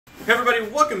Hey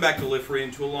everybody, welcome back to Live Free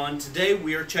and Tool On. Today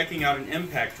we are checking out an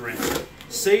impact wrench.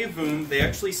 Seyvum, they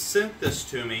actually sent this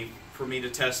to me for me to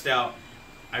test out.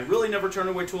 I really never turn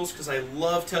away tools because I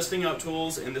love testing out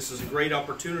tools, and this is a great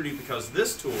opportunity because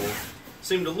this tool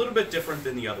seemed a little bit different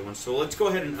than the other one. So let's go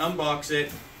ahead and unbox it.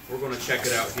 We're going to check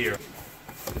it out here.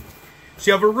 So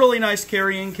you have a really nice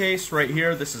carrying case right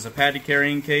here. This is a padded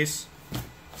carrying case.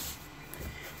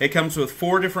 It comes with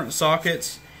 4 different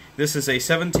sockets. This is a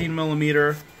 17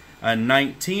 millimeter, a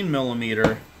 19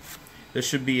 millimeter, this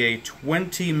should be a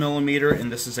 20 millimeter,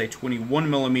 and this is a 21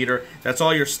 millimeter. That's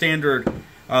all your standard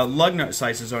lug nut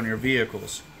sizes on your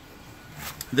vehicles.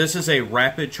 This is a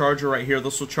rapid charger right here.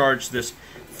 This will charge this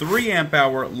 3 amp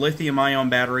hour lithium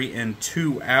ion battery in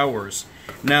 2 hours.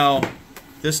 Now,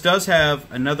 this does have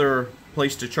another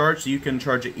place to charge, so you can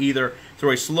charge it either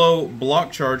through a slow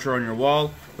block charger on your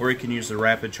wall, or you can use the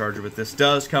rapid charger, but this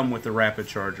does come with the rapid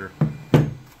charger.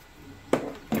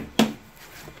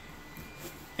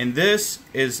 And this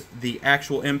is the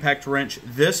actual impact wrench.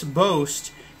 This boasts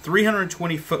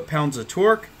 320 foot-pounds of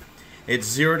torque. It's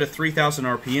 0 to 3,000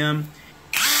 RPM.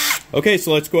 Okay,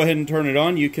 so let's go ahead and turn it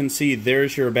on. You can see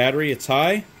there's your battery. It's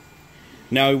high.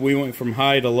 Now we went from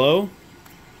high to low.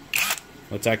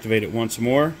 Let's activate it once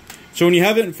more. So when you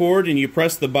have it in forward and you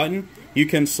press the button, you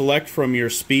can select from your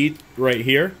speed right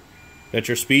here. That's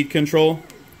your speed control.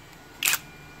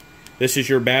 This is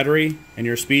your battery and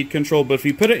your speed control. But if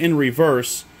you put it in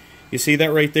reverse, you see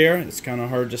that right there? It's kind of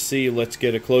hard to see. Let's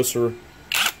get a closer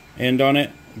end on it.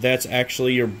 That's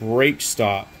actually your brake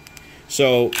stop.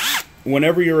 So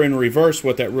whenever you're in reverse,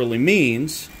 what that really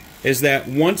means is that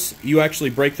once you actually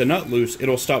break the nut loose,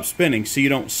 it'll stop spinning, so you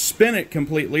don't spin it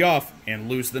completely off and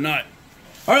lose the nut.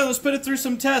 Alright, let's put it through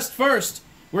some tests. First,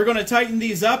 we're going to tighten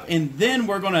these up, and then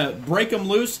we're going to break them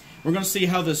loose. We're going to see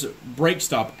how this brake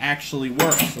stop actually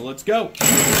works. So let's go.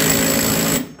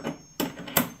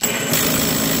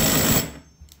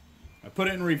 I put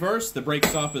it in reverse. The brake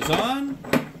stop is on.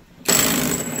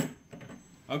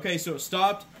 Okay, so it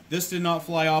stopped. This did not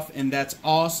fly off, and that's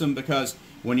awesome because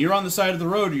when you're on the side of the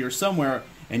road or you're somewhere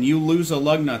and you lose a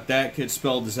lug nut, that could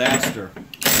spell disaster.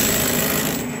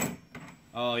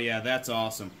 Oh yeah, that's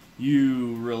awesome.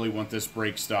 You really want this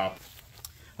brake stop.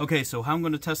 Okay, so how I'm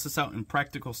going to test this out in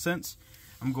practical sense,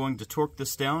 I'm going to torque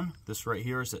this down. This right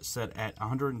here is set at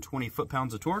 120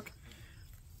 foot-pounds of torque.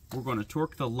 We're going to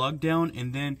torque the lug down,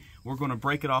 and then we're going to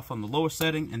break it off on the lowest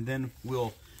setting, and then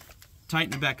we'll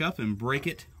tighten it back up and break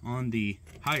it on the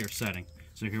higher setting.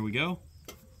 So here we go.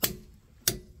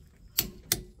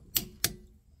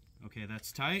 Okay,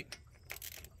 that's tight.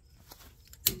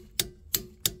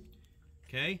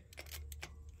 Okay.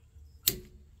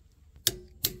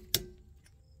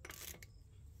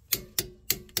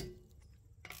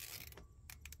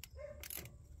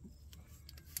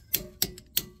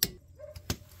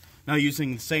 Now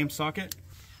using the same socket.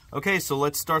 Okay, so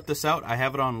let's start this out. I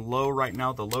have it on low right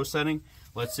now, the low setting.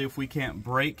 Let's see if we can't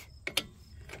break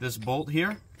this bolt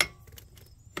here.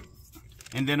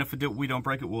 And then if we don't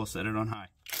break it, we'll set it on high.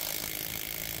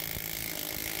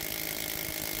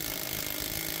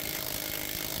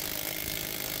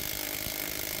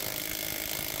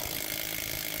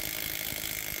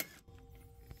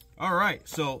 Alright,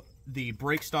 so the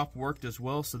brake stop worked as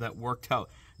well, so that worked out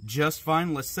just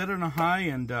fine. Let's set it on high,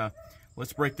 and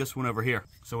let's break this one over here.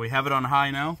 So we have it on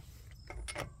high now.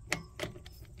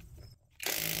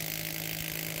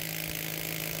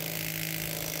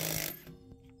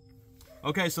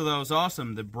 Okay, so that was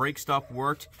awesome. The brake stop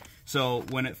worked. So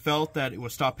when it felt that it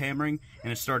would stop hammering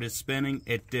and it started spinning,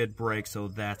 it did break, so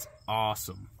that's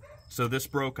awesome. So this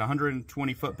broke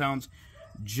 120 foot-pounds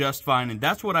just fine, and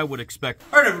that's what I would expect.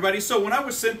 Alright everybody, so when I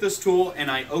was sent this tool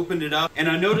and I opened it up and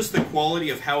I noticed the quality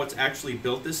of how it's actually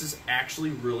built, this is actually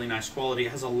really nice quality.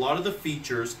 It has a lot of the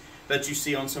features that you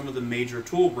see on some of the major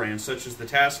tool brands, such as the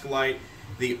task light,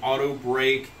 the auto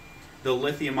brake, the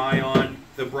lithium ion,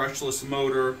 the brushless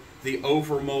motor, the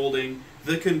overmolding,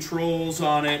 the controls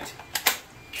on it.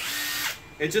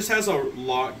 It just has a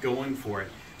lot going for it.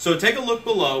 So take a look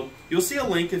below. You'll see a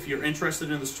link if you're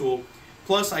interested in this tool.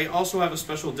 Plus, I also have a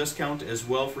special discount as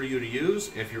well for you to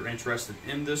use if you're interested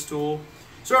in this tool.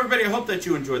 So everybody, I hope that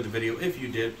you enjoyed the video. If you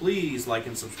did, please like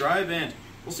and subscribe, and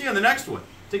we'll see you on the next one.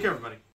 Take care, everybody.